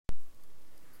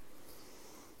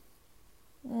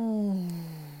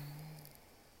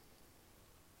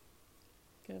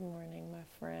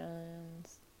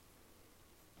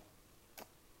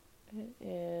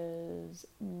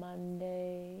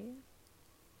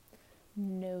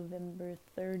November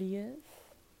 30th,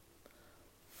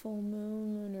 full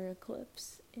moon lunar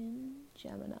eclipse in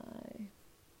Gemini.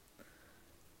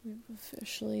 We've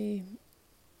officially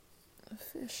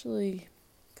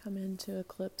come into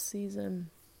eclipse season.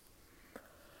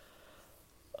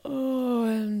 Oh,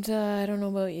 and I don't know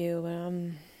about you, but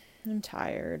I'm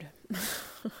tired. I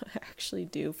actually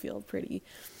do feel pretty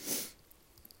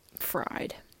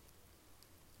fried.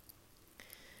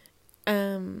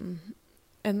 And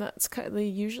that's kind of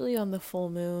usually on the full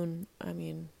moon. I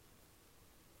mean,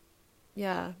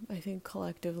 yeah, I think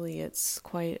collectively it's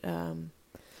quite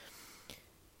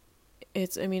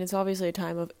it's obviously a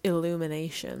time of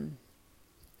illumination.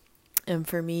 And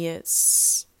for me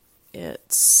it's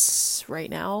right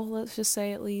now, let's just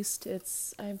say, at least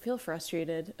I feel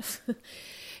frustrated.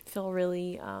 Feel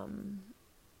really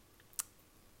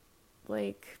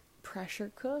like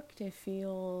pressure cooked. I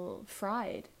feel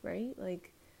fried, right?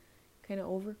 Like kind of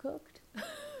overcooked.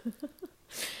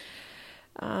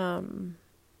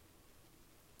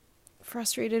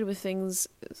 Frustrated with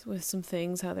some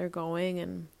things, how they're going,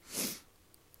 and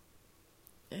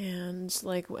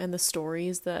the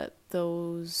stories that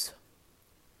those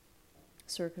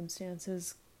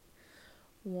circumstances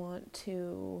want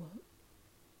to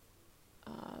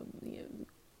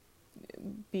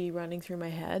be running through my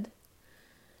head.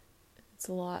 It's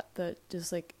a lot that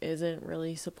just isn't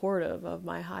really supportive of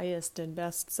my highest and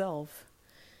best self.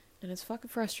 And it's fucking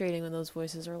frustrating when those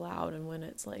voices are loud and when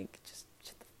it's just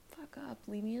shut the fuck up,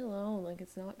 leave me alone.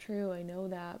 It's not true. I know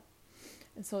that.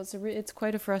 And so it's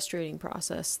quite a frustrating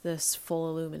process, this full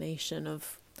illumination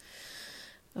of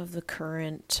the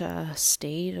current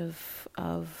state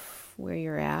of where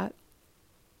you're at.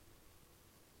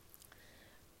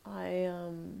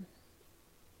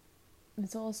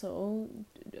 It's also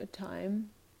a time,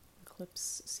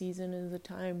 eclipse season is a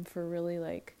time for really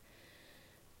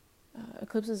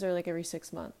eclipses are every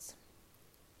 6 months.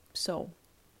 So,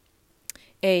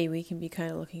 we can be kind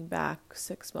of looking back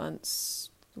 6 months,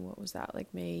 what was that,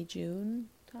 May, June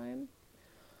time?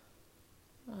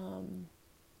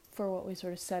 For what we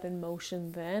sort of set in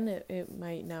motion then, it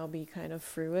might now be kind of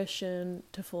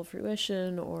full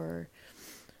fruition, or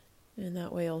in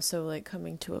that way also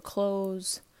coming to a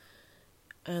close.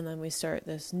 And then we start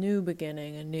this new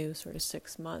beginning, a new sort of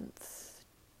 6-month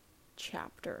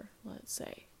chapter, let's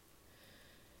say.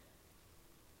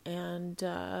 And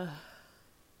the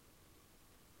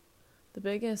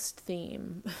biggest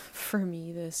theme for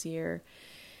me this year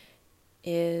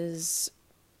is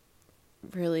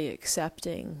really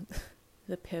accepting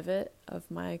the pivot of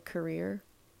my career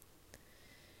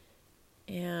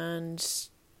and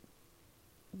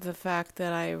the fact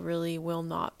that I really will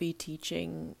not be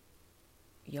teaching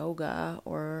yoga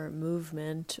or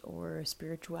movement or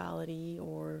spirituality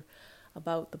or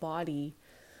about the body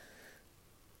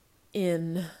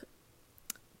in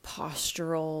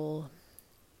postural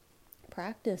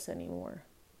practice anymore.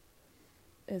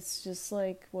 It's just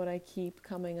what I keep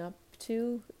coming up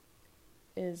to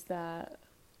is that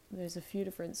there's a few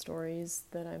different stories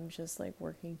that I'm just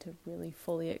working to really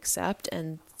fully accept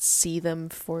and see them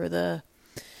for the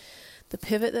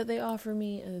pivot that they offer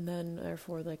me, and then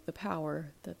therefore the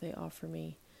power that they offer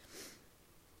me.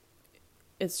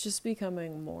 It's just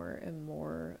becoming more and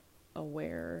more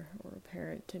aware or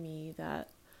apparent to me that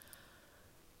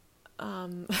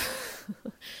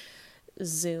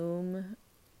Zoom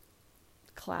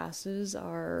classes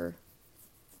are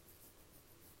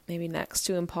maybe next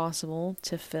to impossible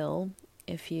to fill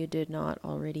if you did not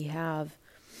already have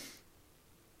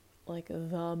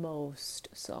the most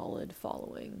solid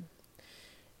following.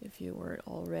 If you weren't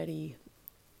already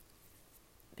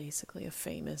basically a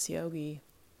famous yogi.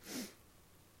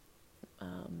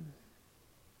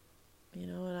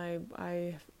 And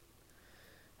I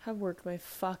have worked my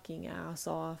fucking ass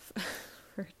off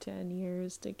for 10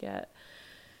 years to get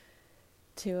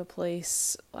to a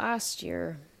place last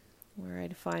year where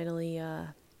I'd finally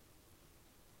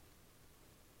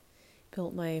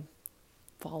built my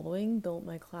following, built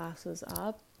my classes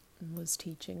up, and was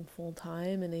teaching full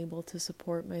time and able to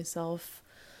support myself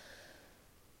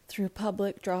through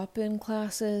public drop-in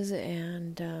classes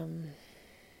and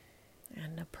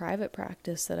a private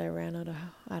practice that I ran out of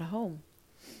home.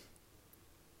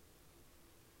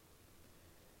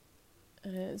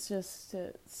 And that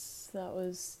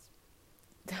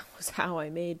was how I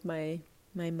made my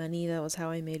money. That was how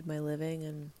I made my living,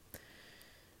 and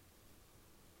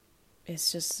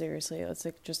it's just seriously, it's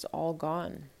just all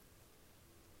gone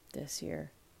this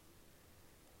year.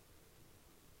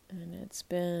 And it's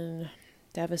been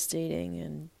devastating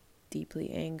and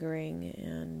deeply angering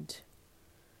and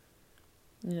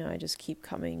I just keep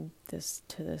coming to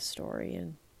this story,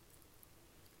 and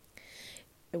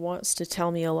it wants to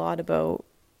tell me a lot about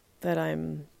that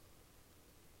I'm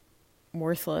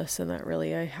worthless and that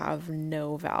really I have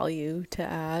no value to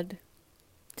add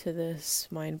to this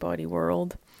mind-body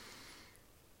world,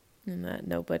 and that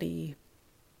nobody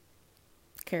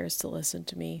cares to listen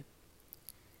to me,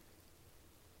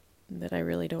 and that I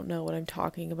really don't know what I'm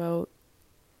talking about,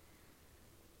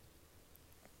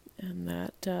 and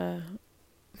that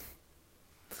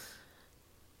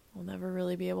I'll never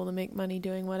really be able to make money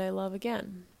doing what I love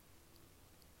again,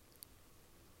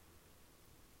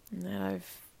 and that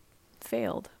I've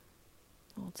failed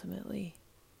ultimately.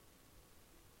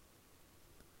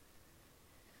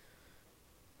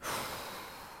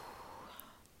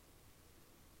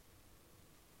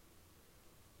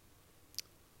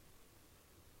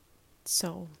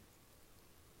 So,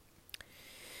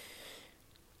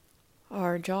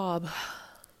 our job,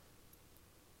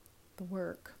 the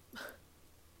work,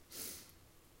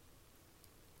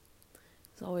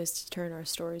 is always to turn our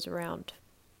stories around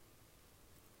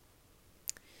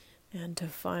and to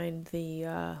find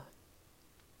the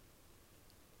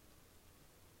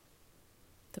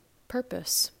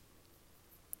purpose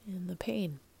in the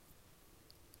pain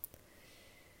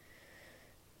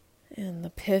and the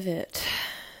pivot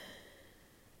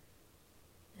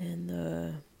and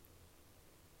the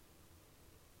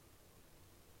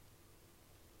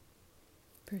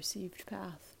perceived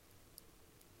path.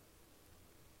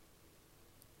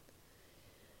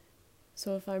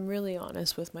 So if I'm really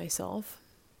honest with myself,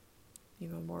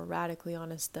 even more radically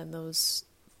honest than those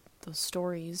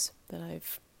stories that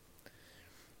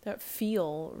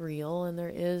feel real, and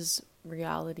there is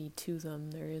reality to them,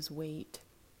 there is weight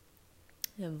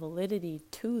and validity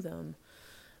to them,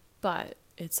 but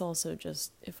it's also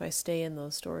just, if I stay in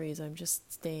those stories, I'm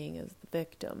just staying as the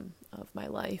victim of my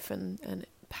life and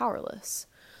powerless,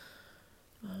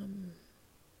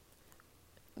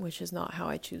 which is not how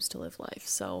I choose to live life.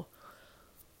 So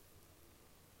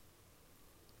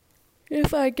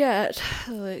if I get,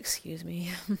 excuse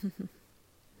me,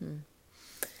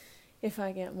 if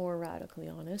I get more radically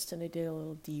honest and I dig a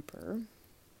little deeper,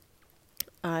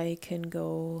 I can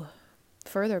go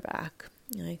further back.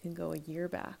 I can go a year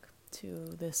back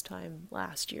to this time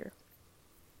last year,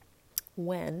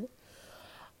 when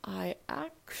I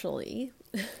actually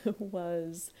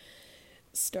was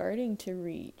starting to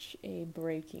reach a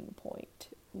breaking point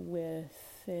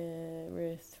with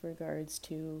regards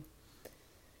to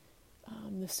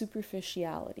the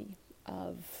superficiality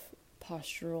of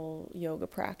postural yoga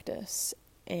practice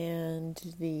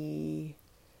and the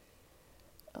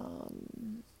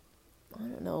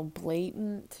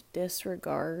blatant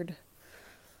disregard.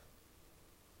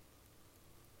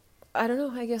 I don't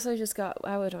know, I guess I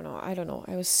don't know.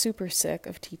 I was super sick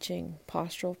of teaching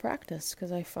postural practice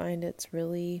because I find it's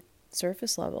really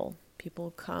surface level.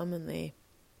 People come and they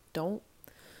don't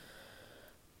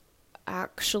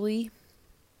actually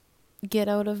get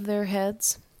out of their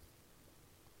heads.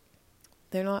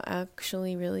 They're not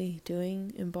actually really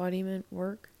doing embodiment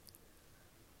work.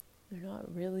 They're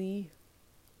not really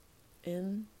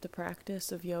in the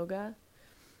practice of yoga.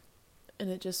 And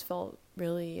it just felt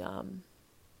really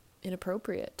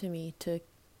inappropriate to me to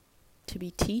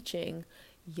be teaching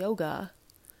yoga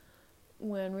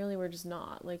when really we're just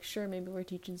not. Like, sure, maybe we're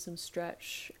teaching some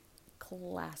stretch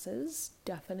classes,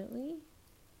 definitely,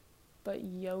 but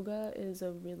yoga is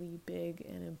a really big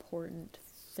and important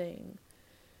thing.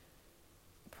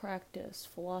 Practice,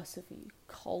 philosophy,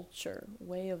 culture,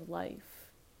 way of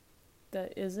life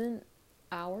that isn't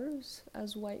ours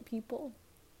as white people,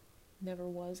 never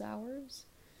was ours.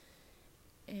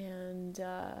 And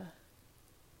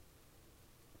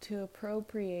to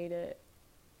appropriate it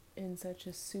in such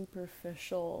a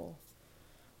superficial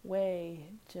way,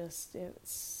 it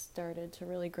started to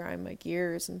really grind my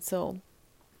gears. And so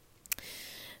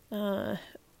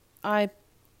I,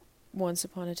 once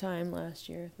upon a time last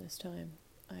year, this time,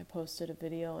 I posted a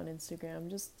video on Instagram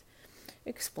just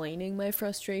explaining my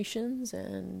frustrations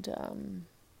and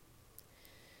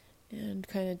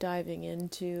kind of diving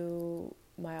into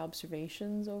my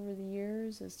observations over the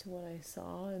years as to what I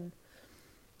saw. And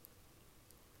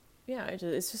yeah,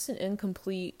 it's just an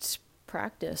incomplete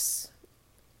practice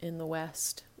in the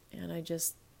West, and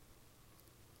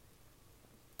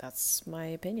that's my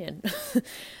opinion.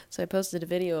 So I posted a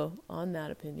video on that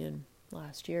opinion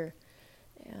last year,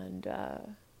 and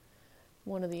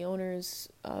one of the owners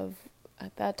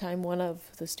at that time, one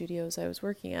of the studios I was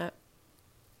working at,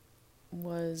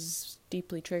 was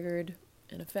deeply triggered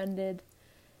and offended,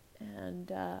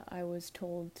 and I was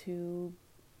told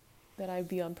that I'd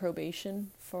be on probation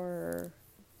for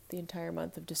the entire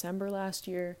month of December last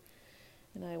year,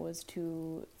 and I was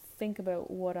to think about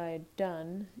what I had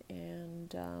done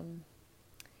and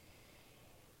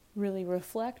really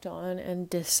reflect on and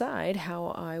decide how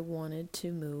I wanted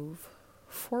to move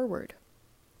forward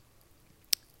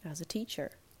as a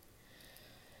teacher.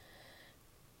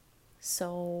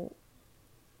 So,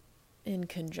 in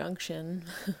conjunction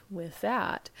with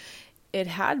that, it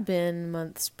had been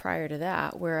months prior to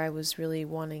that where I was really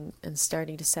wanting and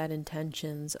starting to set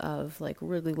intentions of like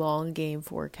really long game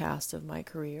forecasts of my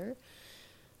career,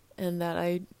 and that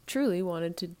I truly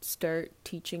wanted to start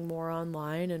teaching more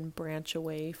online and branch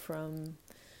away from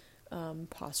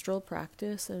postural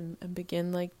practice and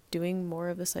begin like doing more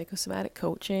of the psychosomatic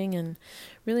coaching and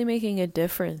really making a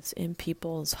difference in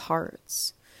people's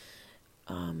hearts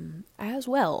as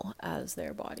well as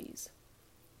their bodies.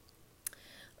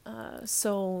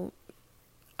 So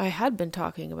I had been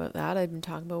talking about that. I'd been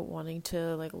talking about wanting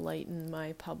to like lighten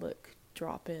my public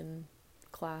drop-in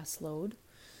class load.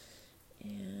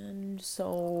 And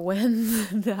so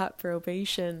when that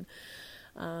probation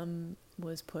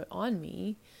was put on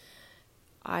me,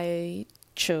 I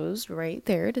chose right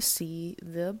there to see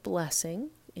the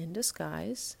blessing in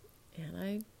disguise,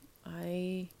 and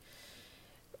I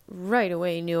right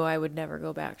away knew I would never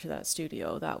go back to that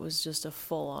studio. That was just a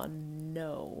full-on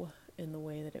no in the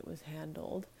way that it was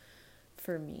handled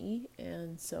for me,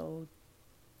 and so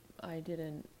I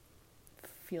didn't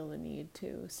feel the need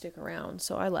to stick around.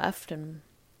 So I left and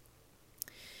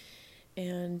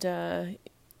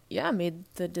made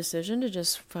the decision to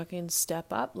just fucking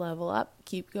step up, level up,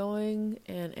 keep going,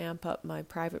 and amp up my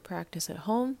private practice at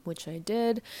home, which I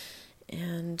did,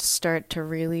 and start to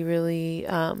really, really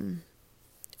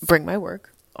bring my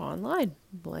work online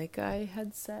like I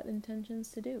had set intentions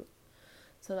to do.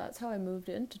 So that's how I moved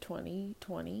into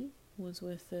 2020, was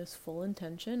with this full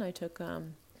intention. I took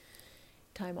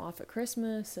time off at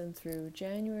Christmas and through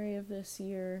January of this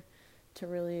year to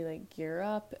really like gear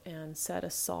up and set a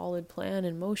solid plan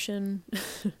in motion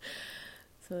so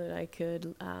that I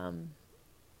could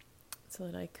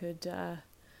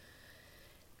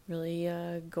really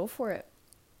go for it.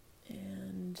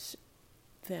 And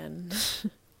then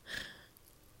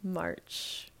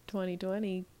March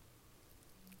 2020,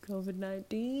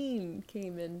 COVID-19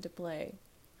 came into play.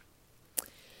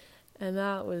 And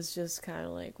that was just kind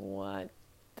of like, what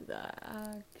the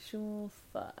actual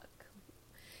fuck?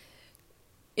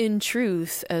 In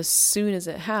truth, as soon as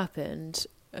it happened,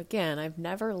 again, I've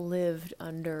never lived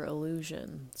under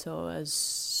illusion. So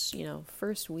as,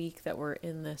 first week that we're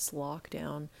in this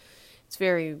lockdown, it's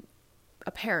very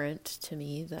apparent to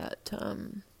me that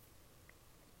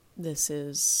this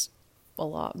is a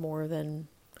lot more than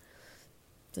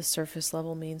the surface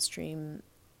level mainstream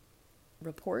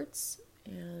reports.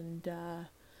 And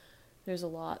there's a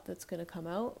lot that's going to come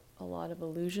out, a lot of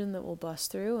illusion that will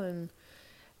bust through,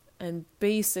 and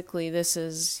basically this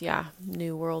is,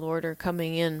 New World Order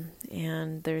coming in,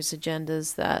 and there's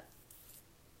agendas that,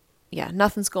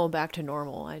 nothing's going back to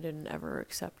normal. I didn't ever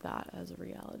accept that as a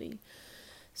reality.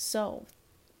 So,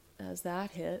 as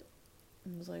that hit,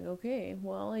 I was like, okay,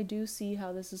 well, I do see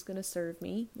how this is going to serve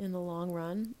me in the long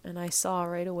run, and I saw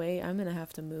right away I'm going to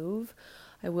have to move.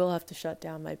 I will have to shut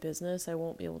down my business. I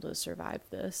won't be able to survive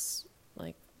this.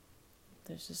 Like,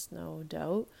 there's just no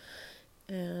doubt.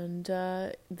 And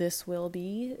this will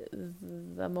be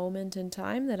the moment in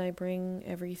time that I bring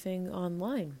everything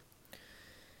online.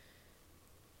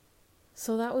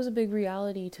 So that was a big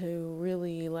reality to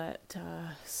really let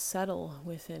settle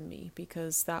within me,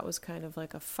 because that was kind of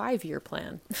like a 5-year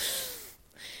plan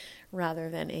rather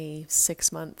than a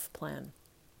 6-month plan.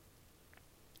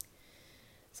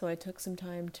 So I took some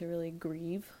time to really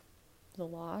grieve the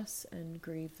loss and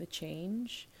grieve the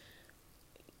change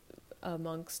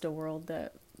amongst a world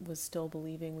that was still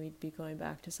believing we'd be going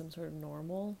back to some sort of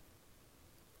normal.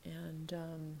 And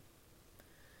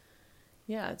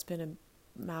it's been a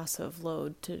massive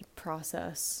load to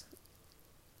process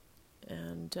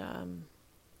and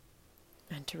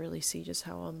to really see just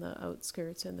how on the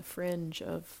outskirts and the fringe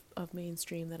of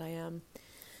mainstream that I am.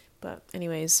 But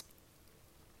anyways,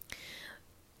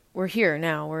 we're here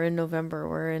now. We're in November.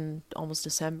 We're in almost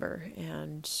December.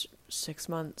 And 6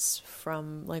 months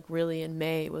from, like, really in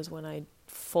May was when I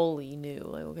fully knew,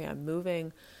 like, okay, I'm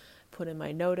moving, put in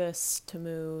my notice to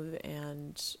move,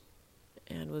 and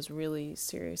was really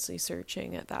seriously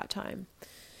searching at that time.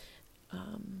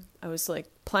 I was, like,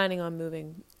 planning on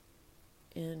moving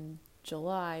in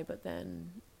July, but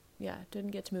then,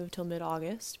 didn't get to move till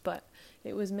mid-August. But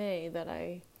it was May that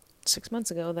 6 months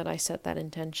ago, that I set that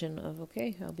intention of,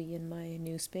 okay, I'll be in my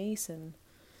new space and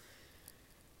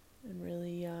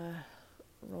really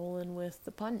rolling with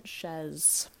the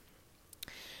punches.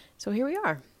 So here we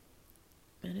are,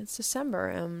 and it's December,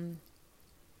 and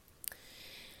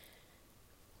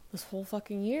this whole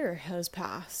fucking year has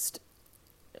passed,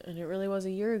 and it really was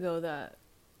a year ago that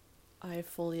I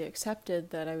fully accepted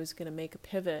that I was going to make a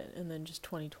pivot, and then just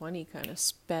 2020 kind of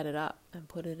sped it up and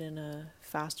put it in a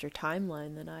faster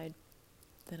timeline than I'd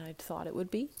thought it would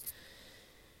be.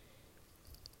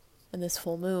 And this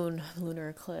full moon, lunar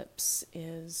eclipse,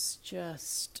 is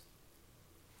just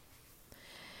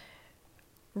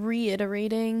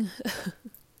reiterating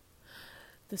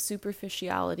the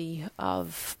superficiality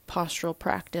of postural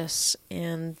practice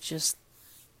and just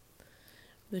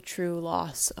the true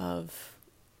loss of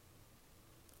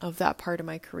that part of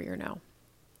my career now,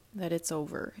 that it's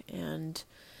over, and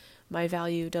my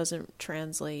value doesn't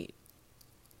translate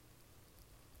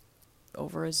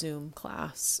over a Zoom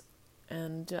class,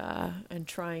 and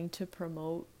trying to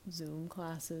promote Zoom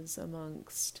classes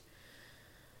amongst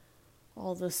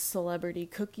all the celebrity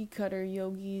cookie cutter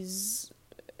yogis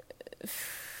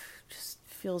just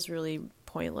feels really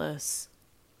pointless.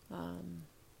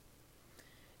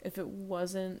 If it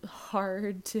wasn't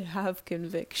hard to have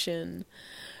conviction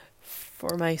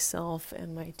for myself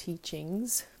and my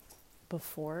teachings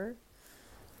before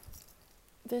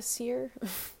this year,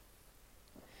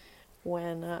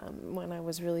 when I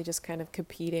was really just kind of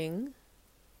competing,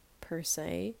 per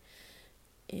se,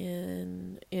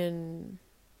 in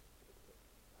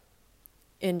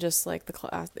just like the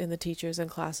class, in the teachers and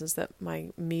classes that my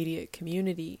immediate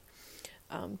community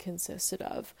consisted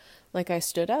of. Like, I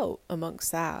stood out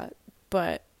amongst that,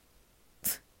 but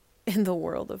in the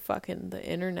world of fucking the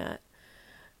internet,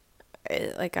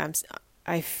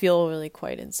 I feel really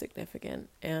quite insignificant,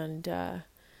 and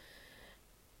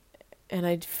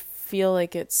I feel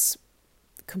like it's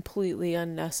completely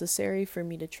unnecessary for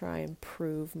me to try and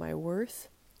prove my worth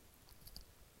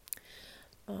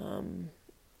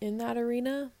in that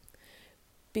arena,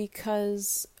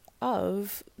 because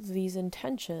of these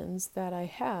intentions that I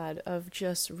had of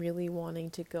just really wanting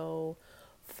to go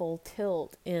full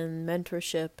tilt in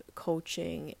mentorship,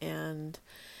 coaching, and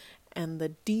the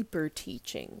deeper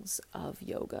teachings of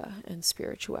yoga and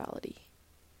spirituality.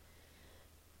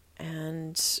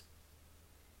 And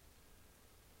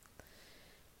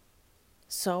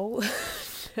so,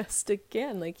 just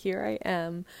again, like, here I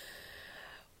am,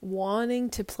 wanting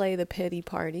to play the pity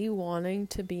party, wanting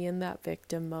to be in that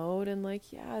victim mode, and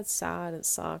like, yeah, it's sad, it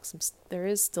sucks, there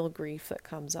is still grief that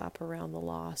comes up around the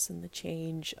loss and the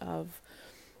change of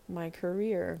my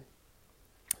career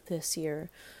this year.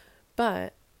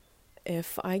 But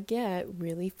if I get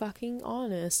really fucking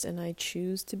honest and I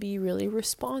choose to be really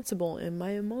responsible in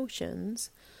my emotions,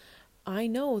 I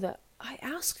know that I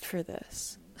asked for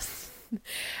this.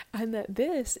 And that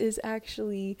this is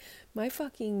actually my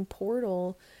fucking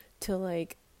portal to,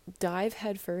 like, dive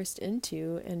headfirst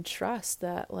into and trust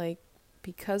that, like,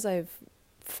 because I've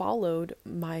followed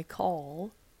my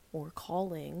call or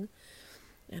calling,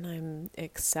 and I'm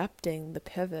accepting the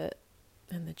pivot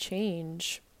and the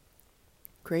change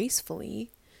gracefully,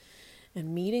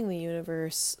 and meeting the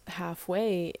universe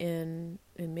halfway in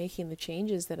making the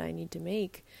changes that I need to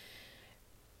make,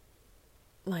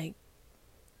 like,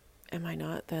 am I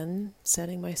not then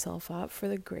setting myself up for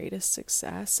the greatest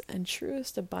success and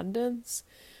truest abundance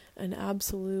and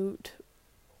absolute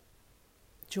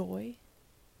joy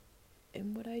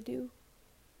in what I do?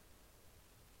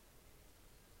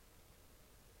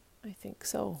 I think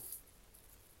so.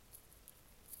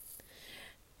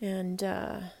 And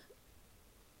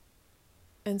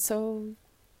so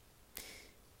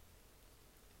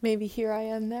maybe here I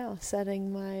am now,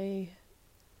 I'm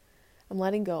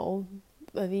letting go.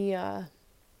 The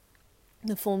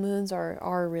full moons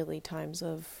are really times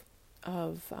of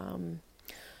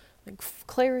like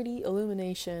clarity,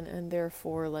 illumination, and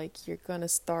therefore, like, you're gonna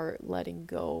start letting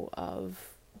go of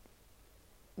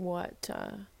what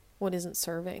isn't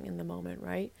serving in the moment,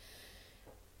 right?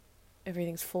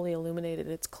 Everything's fully illuminated.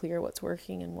 It's clear what's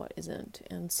working and what isn't.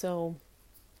 And so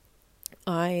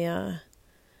I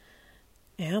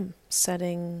am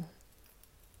setting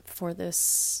for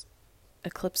this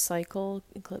eclipse cycle,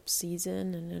 eclipse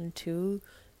season, and into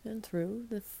and through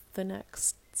the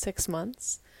next 6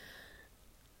 months,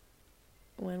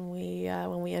 when we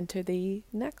enter the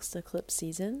next eclipse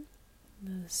season,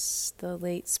 the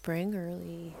late spring,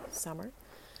 early summer.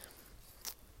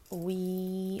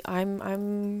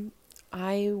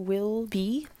 I will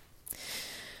be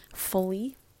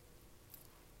fully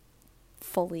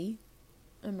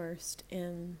immersed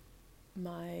in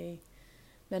my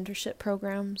mentorship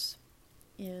programs,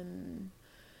 in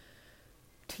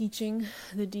teaching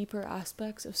the deeper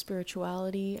aspects of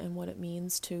spirituality and what it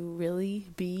means to really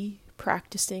be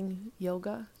practicing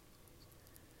yoga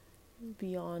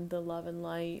beyond the love and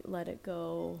light, let it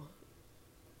go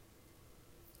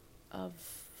of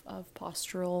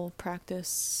postural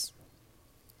practice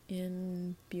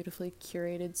in beautifully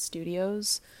curated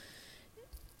studios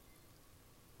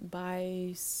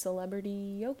by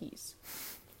celebrity yogis.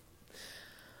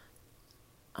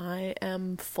 I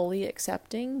am fully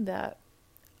accepting that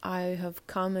I have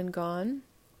come and gone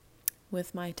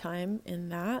with my time in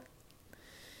that.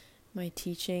 My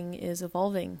teaching is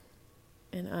evolving,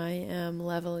 and I am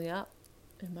leveling up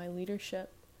in my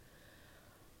leadership.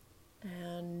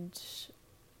 And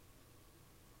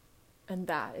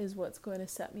that is what's going to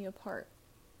set me apart.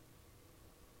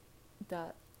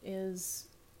 That is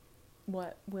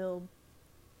what will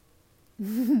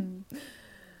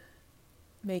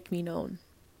make me known.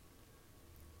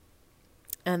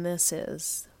 And this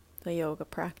is the yoga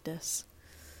practice.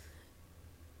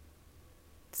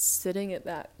 Sitting at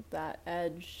that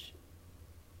edge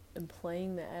and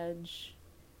playing the edge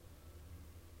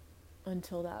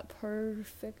until that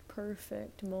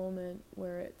perfect moment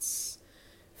where it's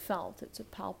felt, it's a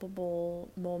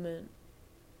palpable moment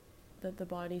that the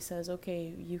body says,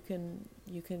 okay, you can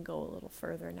go a little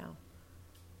further now.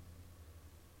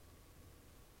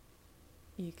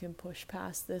 You can push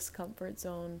past this comfort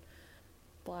zone,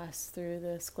 blast through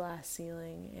this glass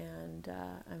ceiling,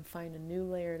 and find a new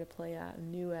layer to play at, a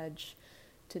new edge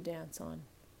to dance on.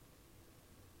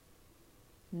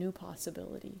 New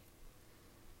possibility.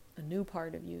 A new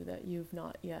part of you that you've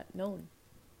not yet known.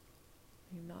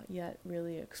 You've not yet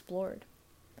really explored.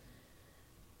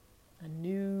 A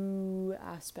new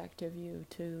aspect of you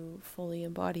to fully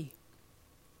embody.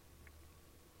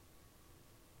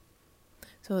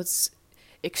 So it's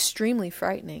extremely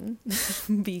frightening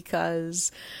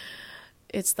because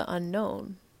it's the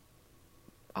unknown.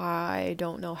 I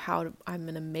don't know how I'm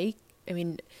going to make,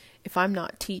 if I'm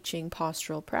not teaching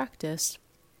postural practice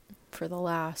for the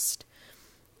last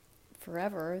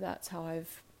forever, that's how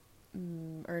I've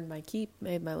earned my keep,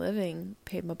 made my living,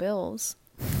 paid my bills.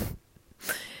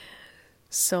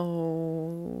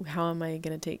 So how am I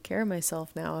going to take care of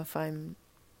myself now if I'm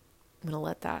going to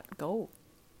let that go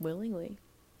willingly?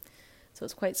 So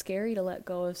it's quite scary to let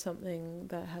go of something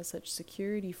that has such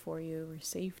security for you or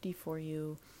safety for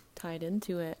you tied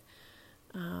into it,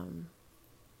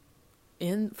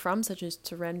 from such a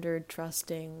surrendered,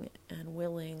 trusting, and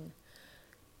willing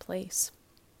place.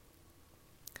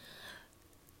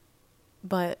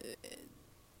 But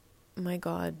my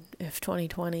God, if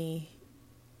 2020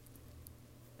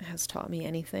 has taught me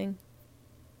anything,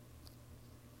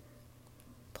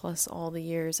 plus all the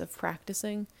years of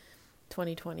practicing,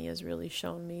 2020 has really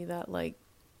shown me that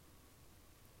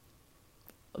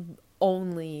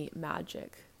only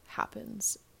magic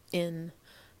happens in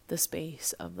the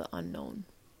space of the unknown.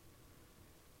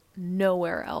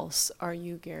 Nowhere else are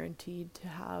you guaranteed to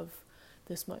have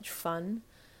this much fun,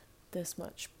 this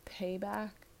much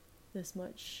payback, this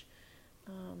much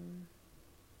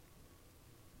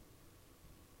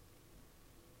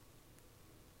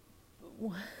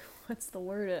what's the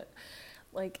word?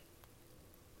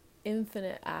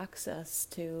 Infinite access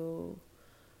to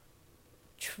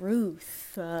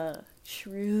truth,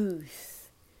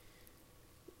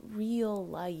 real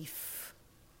life,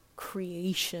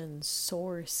 creation,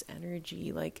 source,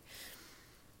 energy.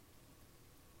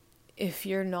 If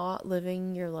you're not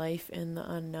living your life in the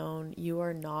unknown, you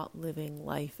are not living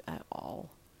life at all.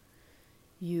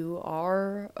 You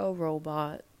are a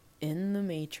robot in the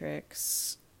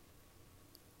matrix.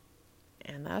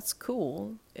 And that's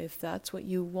cool if that's what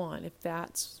you want, if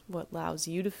that's what allows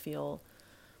you to feel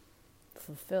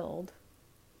fulfilled.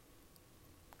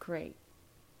 Great.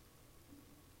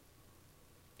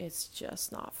 It's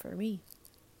just not for me.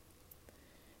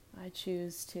 I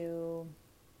choose to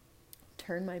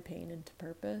turn my pain into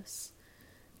purpose,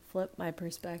 flip my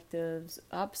perspectives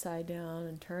upside down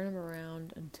and turn them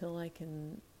around until I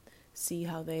can see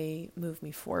how they move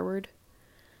me forward,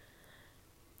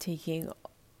 taking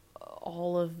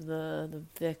all of the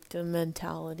victim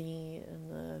mentality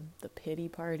and the pity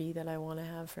party that I want to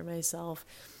have for myself,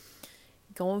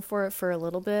 going for it for a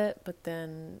little bit, but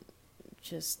then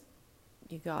just,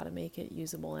 you gotta make it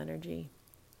usable energy.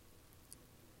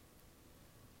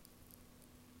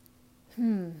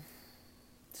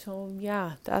 So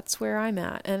yeah, that's where I'm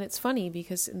at. And it's funny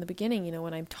because in the beginning,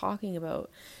 when I'm talking about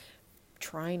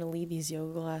trying to lead these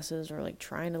yoga classes or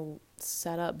trying to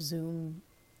set up Zoom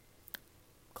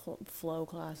flow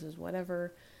classes,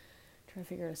 whatever, trying to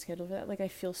figure out a schedule for that, I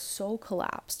feel so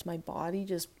collapsed. My body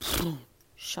just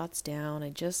shuts down. I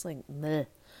just meh.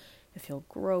 I feel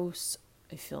gross.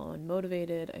 I feel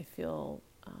unmotivated. I feel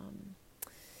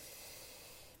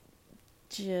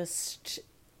just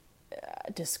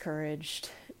discouraged,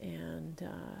 and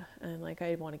like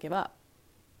I want to give up.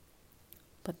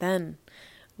 But then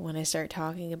when I start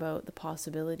talking about the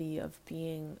possibility of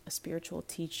being a spiritual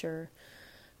teacher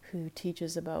who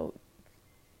teaches about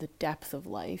the depth of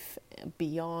life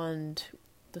beyond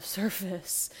the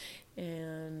surface,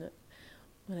 and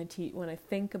when I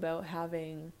think about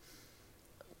having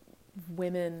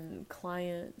women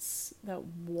clients that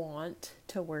want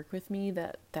to work with me,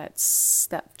 that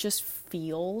just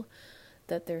feel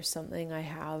that there's something I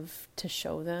have to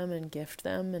show them and gift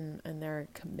them, and they're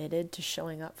committed to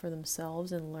showing up for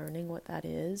themselves and learning what that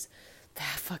is,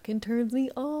 that fucking turns me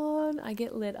on. I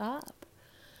get lit up.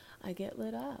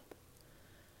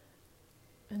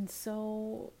 And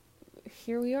so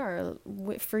here we are.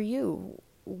 For you,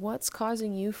 what's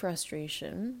causing you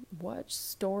frustration? What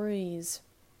stories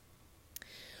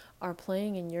are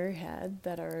playing in your head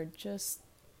that are just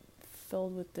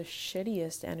filled with the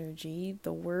shittiest energy,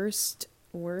 the worst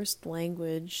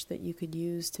language that you could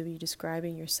use to be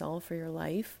describing yourself or your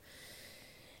life?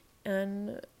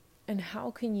 And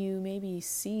how can you maybe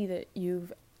see that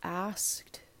you've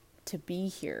asked to be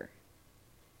here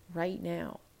right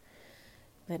now?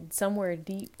 That somewhere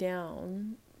deep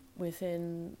down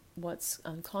within what's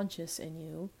unconscious in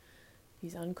you,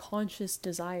 these unconscious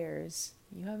desires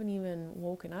you haven't even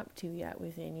woken up to yet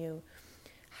within you,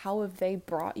 how have they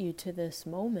brought you to this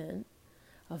moment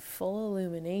of full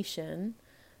illumination,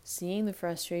 seeing the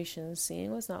frustrations,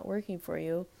 seeing what's not working for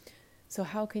you? So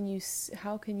how can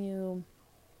you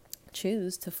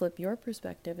choose to flip your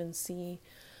perspective and see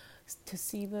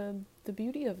the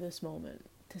beauty of this moment,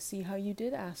 to see how you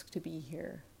did ask to be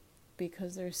here,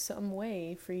 because there's some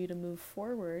way for you to move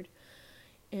forward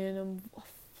in a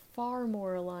far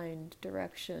more aligned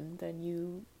direction than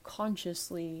you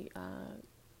consciously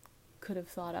could have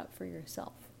thought up for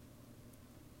yourself.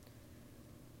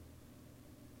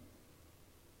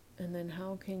 And then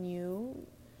how can you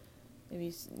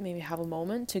maybe have a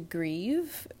moment to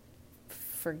grieve,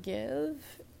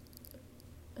 forgive,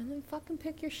 and then fucking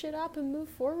pick your shit up and move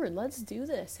forward. Let's do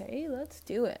this, hey? Let's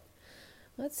do it.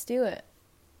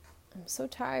 I'm so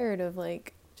tired of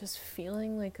just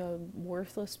feeling like a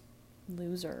worthless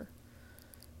loser,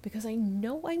 because I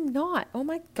know I'm not. Oh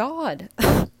my god.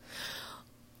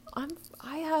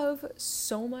 I have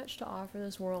so much to offer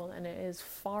this world, and it is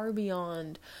far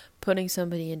beyond putting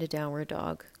somebody into downward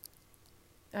dog.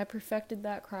 I perfected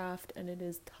that craft, and it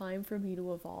is time for me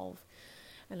to evolve.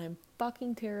 And I'm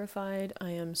fucking terrified.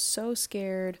 I am so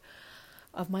scared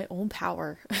of my own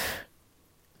power,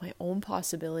 my own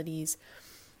possibilities,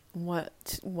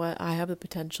 what I have the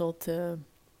potential to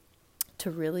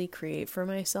really create for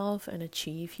myself and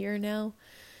achieve here now.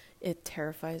 It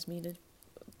terrifies me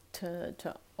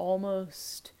to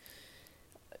almost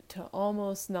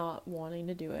not wanting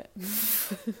to do it.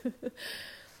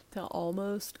 To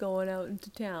almost going out into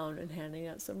town and handing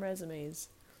out some resumes.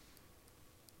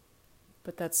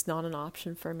 But that's not an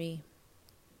option for me.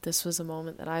 This was a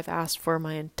moment that I've asked for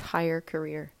my entire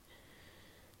career.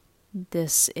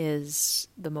 This is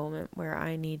the moment where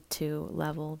I need to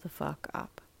level the fuck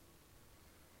up.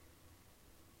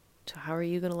 So how are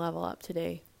you going to level up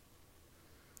today?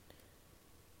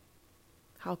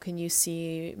 How can you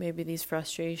see maybe these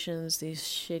frustrations, these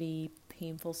shitty,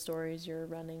 painful stories you're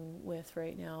running with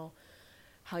right now,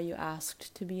 how you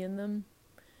asked to be in them,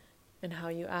 and how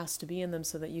you asked to be in them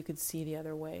so that you could see the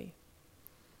other way.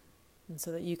 And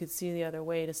so that you could see the other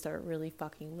way to start really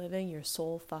fucking living your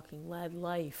soul fucking led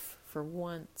life for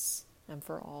once and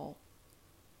for all.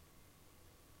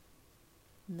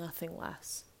 Nothing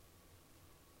less.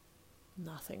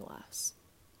 Nothing less.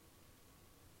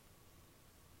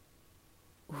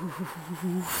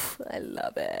 Ooh, I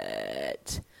love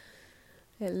it.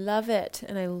 I love it.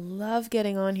 And I love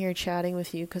getting on here chatting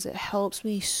with you because it helps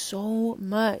me so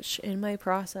much in my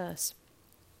process.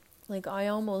 I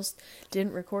almost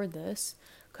didn't record this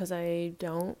because I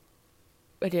don't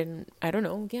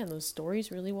know. Again, those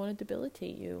stories really want to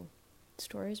debilitate you.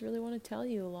 Stories really want to tell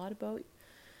you a lot of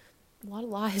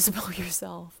lies about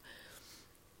yourself.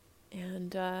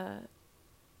 And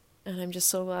I'm just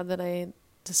so glad that I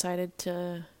decided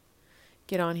to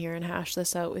get on here and hash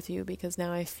this out with you, because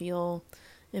now I feel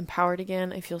empowered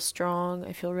again. I feel strong.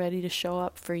 I feel ready to show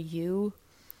up for you.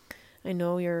 I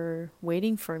know you're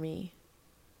waiting for me.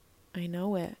 I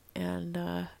know it. And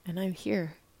I'm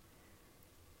here.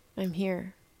 I'm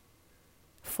here.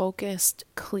 Focused,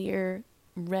 clear,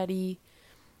 ready.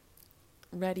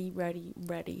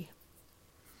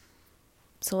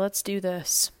 So let's do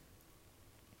this.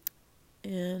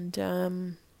 And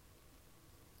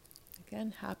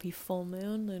again, happy full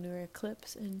moon, lunar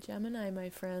eclipse in Gemini, my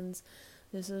friends.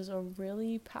 This is a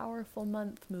really powerful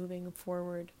month moving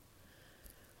forward.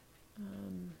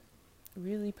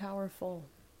 Really powerful.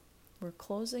 We're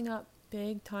closing up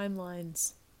big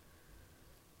timelines.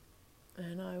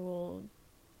 And I will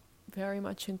very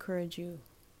much encourage you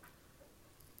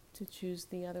to choose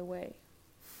the other way.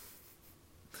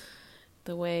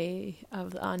 The way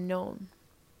of the unknown.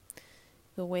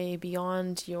 The way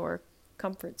beyond your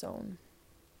comfort zone.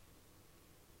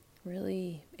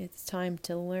 Really, it's time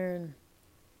to learn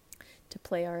to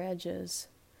play our edges.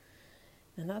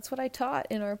 And that's what I taught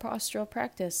in our postural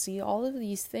practice. See, all of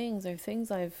these things are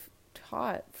things I've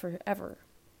taught forever.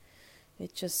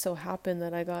 It just so happened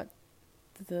that I got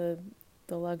the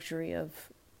luxury of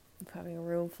having a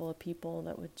room full of people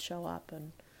that would show up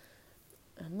and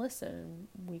listen.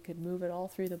 We could move it all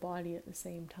through the body at the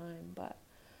same time, but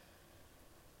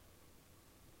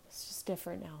it's just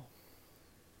different now.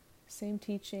 Same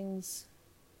teachings,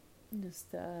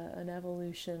 just an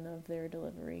evolution of their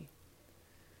delivery.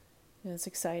 And it's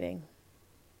exciting.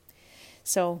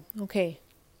 So, okay,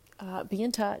 be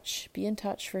in touch. Be in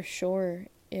touch for sure.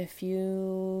 If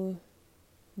you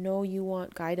know you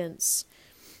want guidance,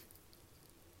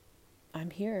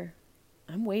 I'm here.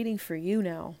 I'm waiting for you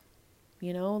now.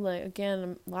 You know, like,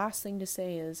 again, last thing to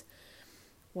say is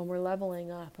when we're leveling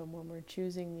up and when we're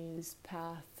choosing these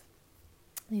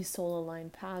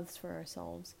soul-aligned paths for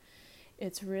ourselves,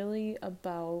 it's really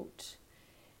about,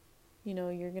 you know,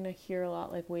 you're going to hear a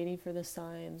lot like waiting for the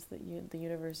signs that the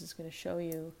universe is going to show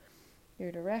you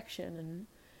your direction.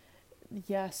 And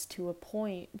yes, to a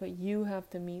point, but you have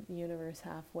to meet the universe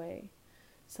halfway.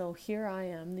 So here I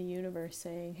am, the universe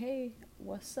saying, hey,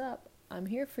 what's up? I'm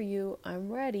here for you.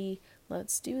 I'm ready.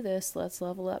 Let's do this. Let's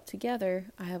level up together.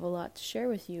 I have a lot to share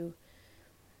with you.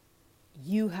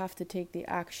 You have to take the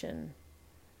action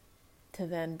to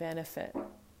then benefit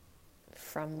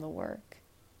from the work.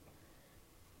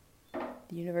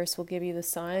 The universe will give you the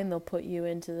sign. They'll put you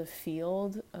into the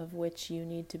field of which you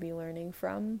need to be learning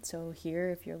from. So here,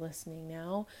 if you're listening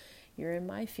now, you're in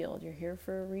my field. You're here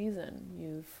for a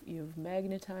reason. You've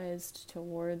magnetized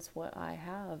towards what I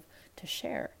have to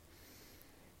share.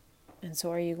 And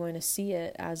so are you going to see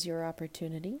it as your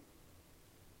opportunity?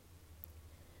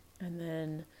 And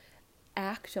then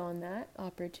act on that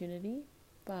opportunity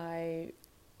by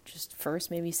just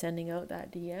first maybe sending out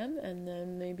that DM, and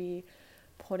then maybe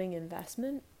putting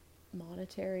investment,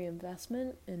 monetary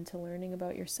investment, into learning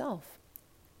about yourself.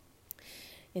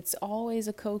 It's always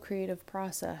a co-creative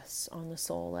process on the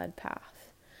soul-led path,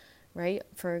 right?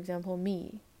 For example,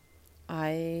 me,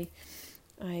 I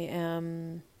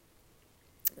am,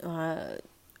 I'm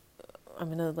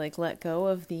gonna let go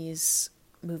of these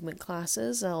movement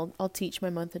classes. I'll teach my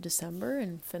month of December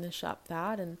and finish up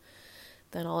that, and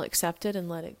then I'll accept it and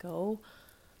let it go.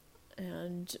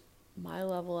 And my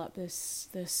level up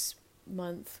this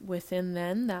month within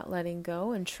then that letting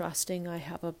go and trusting I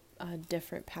have a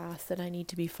different path that I need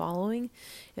to be following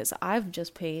is I've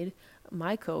just paid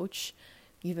my coach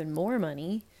even more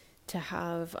money to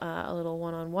have a little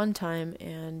one-on-one time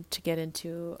and to get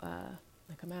into a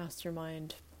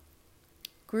mastermind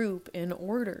group in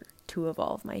order to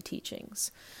evolve my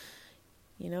teachings.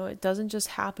 You know, it doesn't just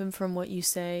happen from what you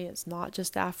say. It's not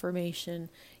just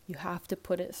affirmation. You have to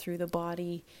put it through the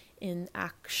body in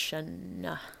action.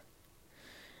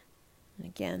 And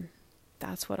again,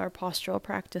 that's what our postural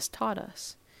practice taught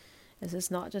us. Is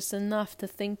it's not just enough to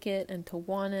think it and to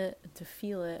want it and to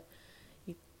feel it.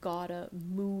 You gotta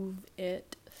move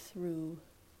it through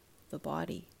the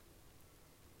body.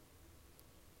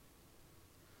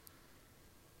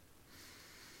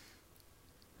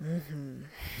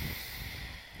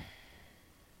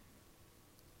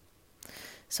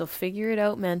 So figure it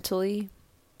out mentally.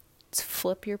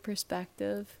 Flip your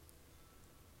perspective.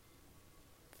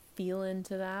 Feel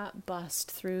into that. Bust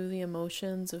through the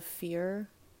emotions of fear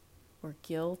or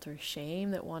guilt or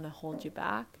shame that want to hold you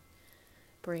back.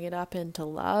 Bring it up into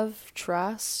love,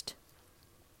 trust,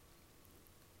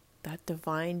 that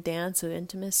divine dance of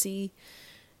intimacy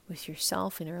with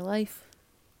yourself in your life.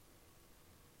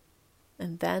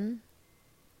 And then,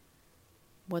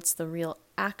 what's the real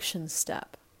action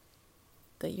step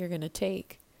that you're going to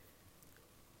take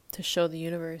to show the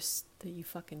universe that you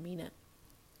fucking mean it?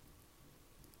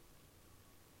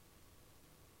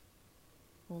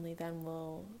 Only then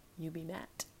will you be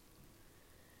met.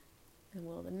 And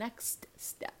will the next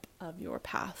step of your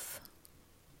path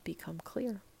become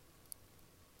clear?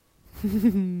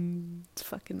 It's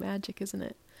fucking magic, isn't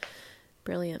it?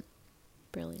 Brilliant.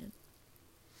 Brilliant.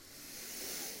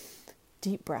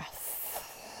 Deep breath.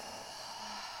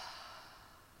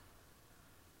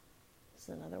 It's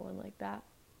another one like that.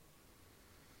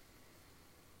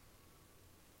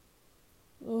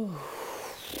 Ooh.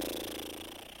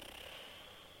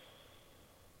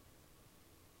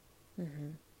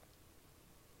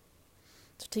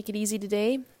 So take it easy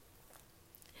today.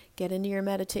 Get into your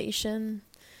meditation.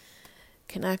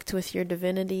 Connect with your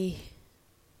divinity.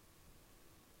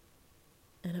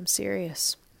 And I'm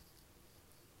serious.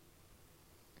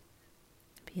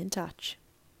 Be in touch.